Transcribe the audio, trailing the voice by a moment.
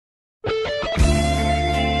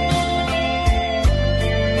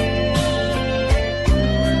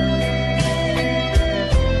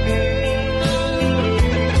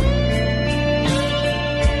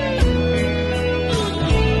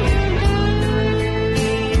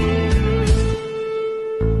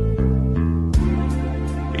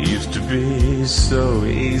so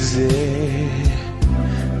easy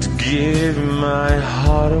to give my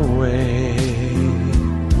heart away,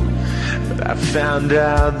 but I found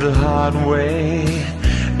out the hard way,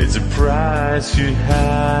 it's a price you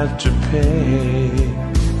have to pay.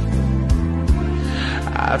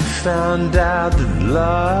 I found out that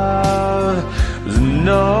love was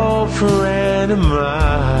no friend of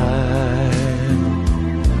mine.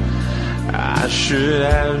 I should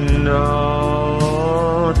have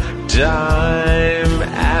known time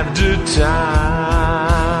after time.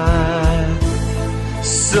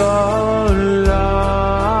 So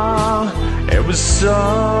long, it was so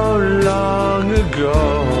long ago,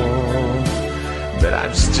 but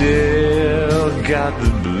I've still got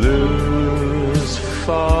the blues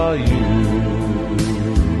for you.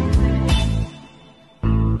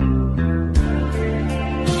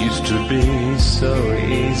 Used to be so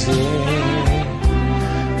easy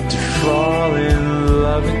to fall in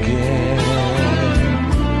love again,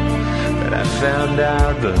 but I found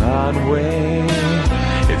out the hard way,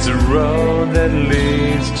 it's a road that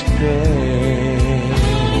leads to pain.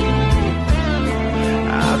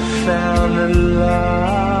 I found that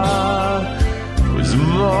love was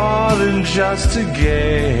more than just a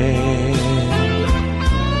game.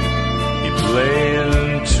 You play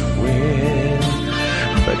to win,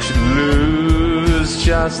 but you lose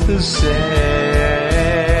just the same.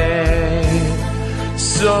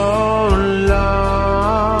 So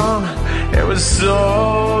long, it was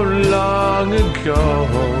so long ago,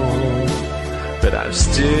 but I've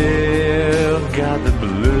still got the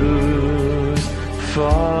blues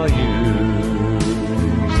for you.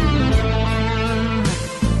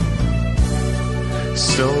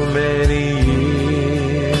 So many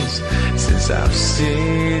years since I've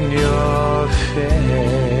seen your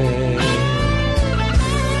face.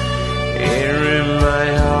 Here in my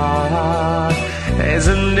heart there's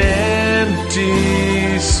an empty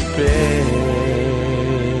space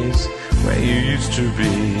where you used to be.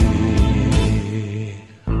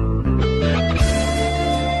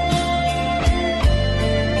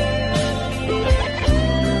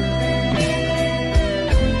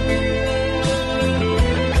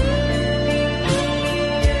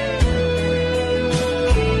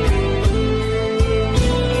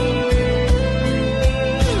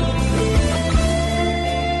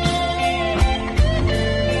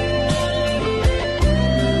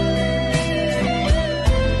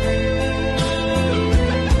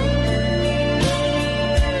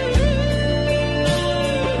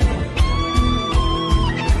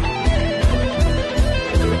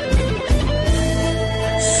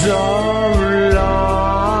 So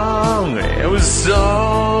long, it was so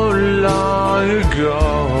long ago,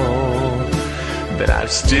 but I've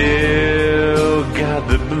still got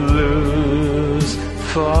the blues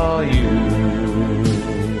for you.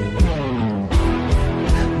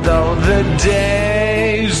 Though the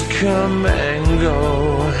days come and go,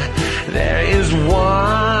 there is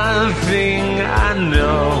one thing I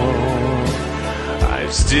know,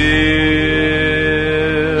 I've still